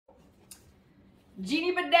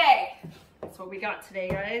Genie Bidet. That's what we got today,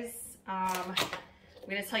 guys. I'm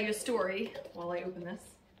gonna tell you a story while I open this.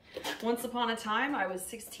 Once upon a time, I was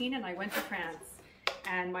 16 and I went to France.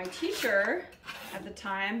 And my teacher at the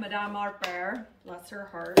time, Madame Arbert, bless her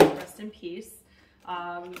heart, rest in peace,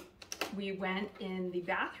 we went in the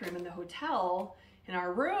bathroom in the hotel in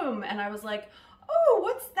our room, and I was like, oh,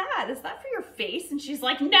 what's that? Is that for your face? And she's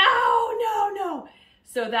like, no, no, no.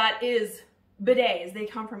 So that is bidets. They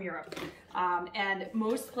come from Europe. And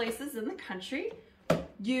most places in the country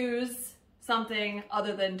use something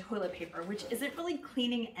other than toilet paper, which isn't really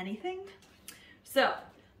cleaning anything. So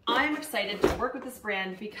I'm excited to work with this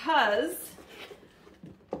brand because,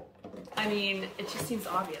 I mean, it just seems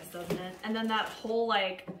obvious, doesn't it? And then that whole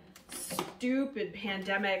like stupid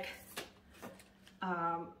pandemic,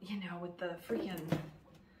 you know, with the freaking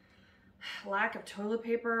lack of toilet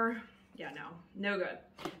paper. Yeah, no good.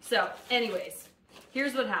 So anyways,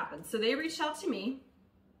 here's what happened. So they reached out to me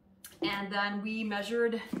and then we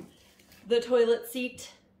measured the toilet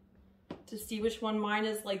seat to see which one. Mine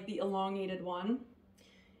is like the elongated one.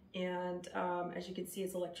 And as you can see,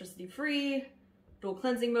 it's electricity free, dual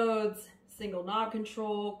cleansing modes, single knob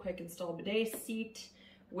control, quick install bidet seat,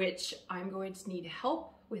 which I'm going to need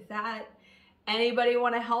help with that. Anybody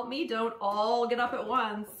want to help me? Don't all get up at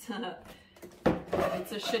once.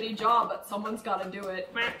 It's a shitty job, but someone's got to do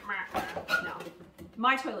it. No,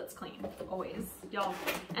 my toilet's clean, always. Y'all,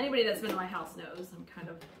 anybody that's been in my house knows I'm kind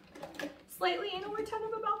of slightly anal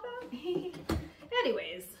retentive about that.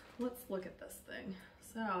 Anyways, let's look at this thing.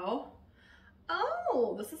 So,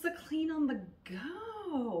 oh, this is a clean on the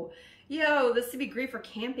go. Yo, this would be great for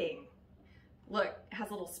camping. Look, it has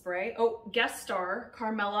a little spray. Oh, guest star,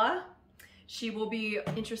 Carmella. She will be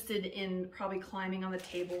interested in probably climbing on the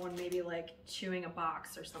table and maybe like chewing a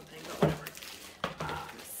box or something, but whatever.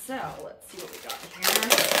 So let's see what we got here.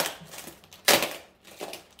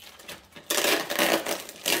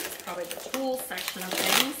 It's probably the tool section of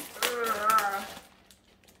things.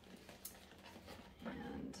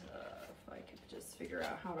 And if I could just figure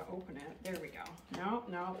out how to open it. There we go. Nope,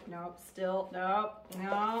 nope, nope, still, nope,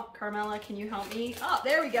 no. Carmella, can you help me? Oh,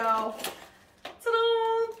 there we go. Ta-da!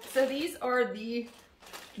 So these are the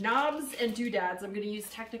knobs and doodads. I'm going to use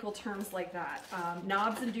technical terms like that.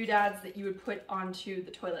 Knobs and doodads that you would put onto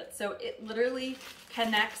the toilet. So it literally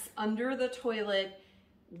connects under the toilet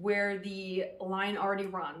where the line already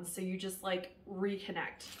runs. So you just like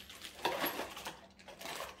reconnect.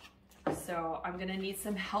 So I'm going to need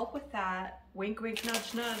some help with that. Wink, wink,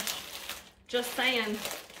 nudge, nudge. Just saying.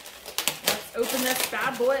 Let's open this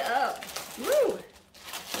bad boy up. Woo!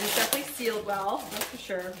 It's definitely sealed well, that's for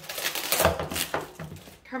sure.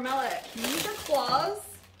 Carmella, can you use your claws?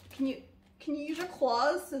 Can you use your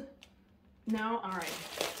claws? No? All right.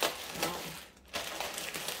 Well,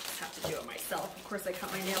 just have to do it myself. Of course, I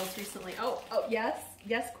cut my nails recently. Oh, yes?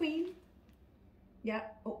 Yes, queen? Yeah?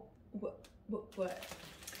 Oh, what?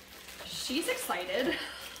 She's excited.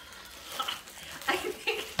 I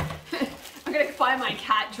think I'm gonna find my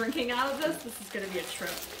cat drinking out of this. This is gonna be a trip.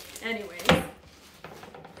 Anyways.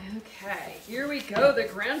 Okay, here we go, the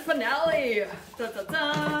grand finale. Da, da,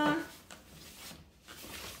 da.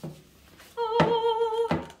 Oh,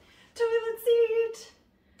 toilet seat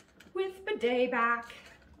with bidet back.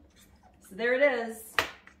 So there it is.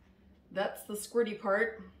 That's the squirty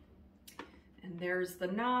part. And there's the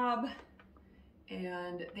knob.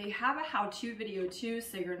 And they have a how-to video too,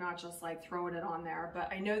 so you're not just like throwing it on there.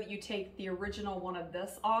 But I know that you take the original one of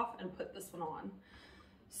this off and put this one on.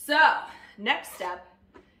 So, next step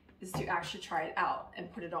is to actually try it out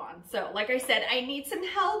and put it on. So like I said, I need some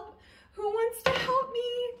help. Who wants to help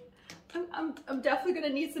me? I'm definitely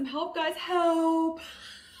gonna need some help, guys. Help.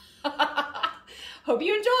 Hope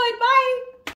you enjoyed. Bye.